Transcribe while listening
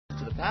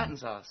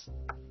Patton's house.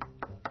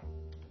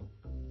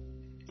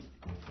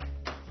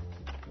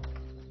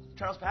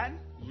 Charles Patton?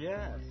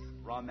 Yes.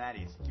 Ron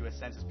Matties, U.S.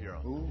 Census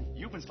Bureau. Ooh.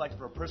 You've been selected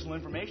for a personal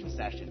information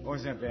session. Oh,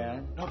 is that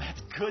bad? No,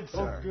 that's good,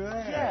 sir. Oh, good.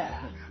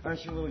 Yeah.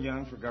 Aren't you a little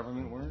young for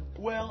government work?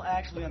 Well,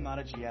 actually, I'm not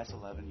a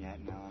GS-11 yet.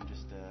 No, I'm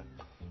just a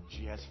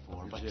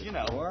GS-4. But, you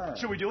know, GS4.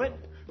 should we do it?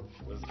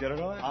 Let's get it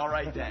on. All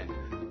right, then.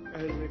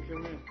 Hey,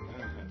 come in.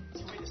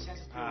 See, we the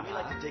Census Bureau, we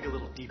like to dig a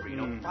little deeper, you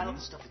know, find out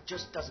the stuff that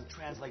just doesn't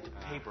translate to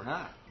paper.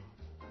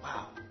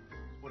 Wow.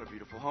 What a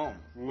beautiful home.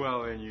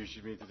 Well, then you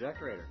should meet the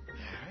decorator.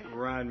 Right.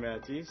 Ron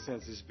Matisse,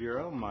 Census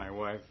Bureau, my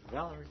wife,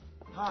 Valerie.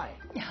 Hi.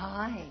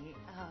 Hi.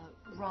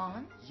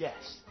 Ron?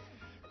 Yes.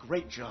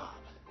 Great job.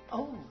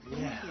 Oh,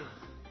 thank you.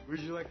 Would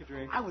you like a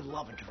drink? I would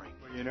love a drink.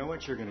 Well, you know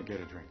what? You're going to get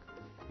a drink.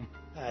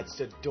 That's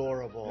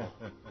adorable.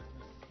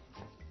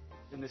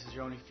 And this is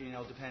your only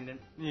female dependent?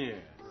 Yeah.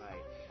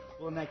 Right.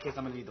 Well, in that case,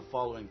 I'm going to need the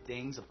following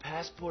things: a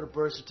passport, a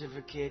birth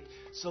certificate,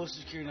 social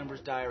security numbers,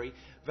 diary,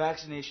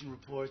 vaccination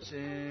reports,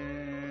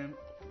 and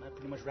that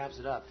pretty much wraps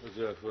it up.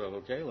 Well,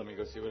 okay, let me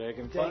go see what I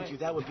can find. Thank you.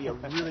 That would be a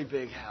really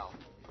big help.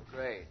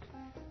 Great.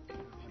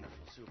 Wonderful.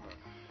 Super.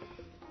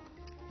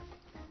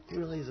 He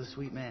really is a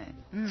sweet man.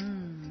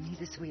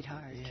 He's a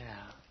sweetheart.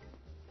 Yeah.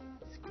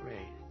 It's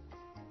great.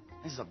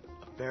 This is a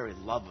very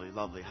lovely,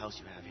 lovely house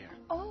you have here.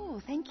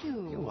 Oh, thank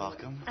you. You're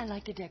welcome. I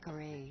like to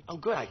decorate. Oh,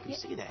 good. I can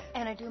see that.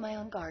 And I do my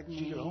own gardening.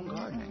 You do your own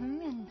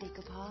gardening? And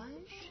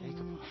decoupage.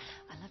 And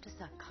I love to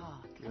suck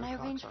cock. You're And a I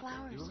arrange cocksucker.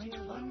 flowers, You arrange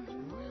too. flowers?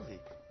 Really?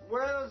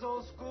 Where are those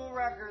old school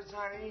records,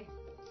 honey?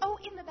 Oh,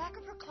 in the back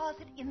of her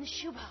closet in the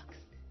shoebox.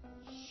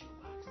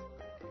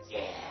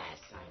 Yes.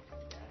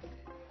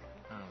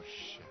 Oh,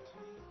 shit.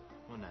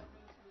 Well, no.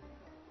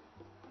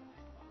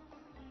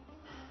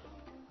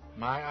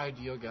 My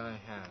ideal guy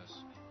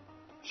has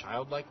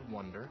childlike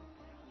wonder,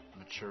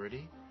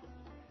 maturity,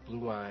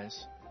 blue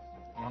eyes,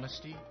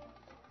 honesty,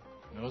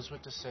 knows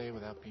what to say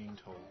without being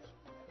told.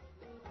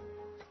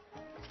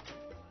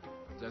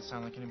 Does that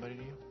sound like anybody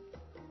to you?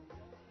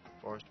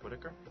 Forrest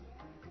Whitaker?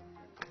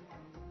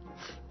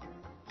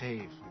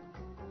 Dave.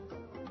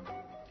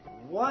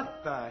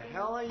 What the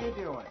hell are you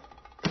doing?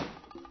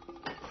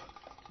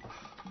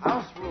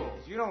 House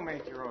rules. You don't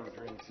make your own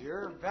drinks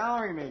here.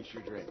 Valerie makes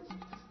your drinks.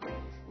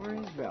 Where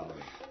is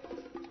Valerie?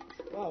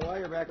 Oh, while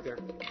you're back there.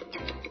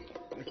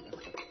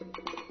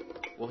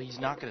 Well, he's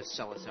not going to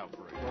sell us out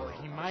for it. Well,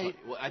 he might.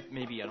 Well,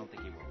 maybe. I don't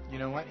think he will. You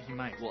know what? He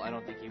might. Well, I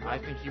don't think he will. I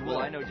think he will. Well,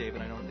 I know Dave,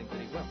 and I don't think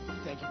that he will.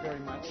 Thank you very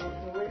much.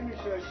 Wait a minute,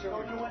 should I show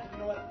Oh, you know what? You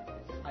know what?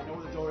 I know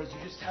where the door is. You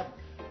just have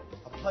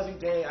a pleasant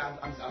day. I'm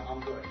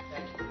good.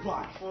 Thank you.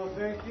 Goodbye. Well,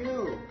 thank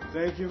you.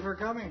 Thank you for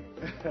coming.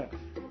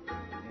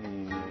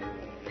 And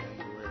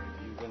where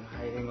have you been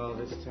hiding all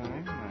this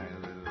time, my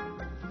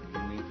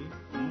little Minky?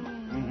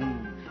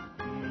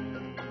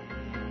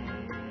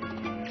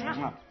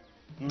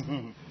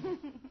 Mm-hmm.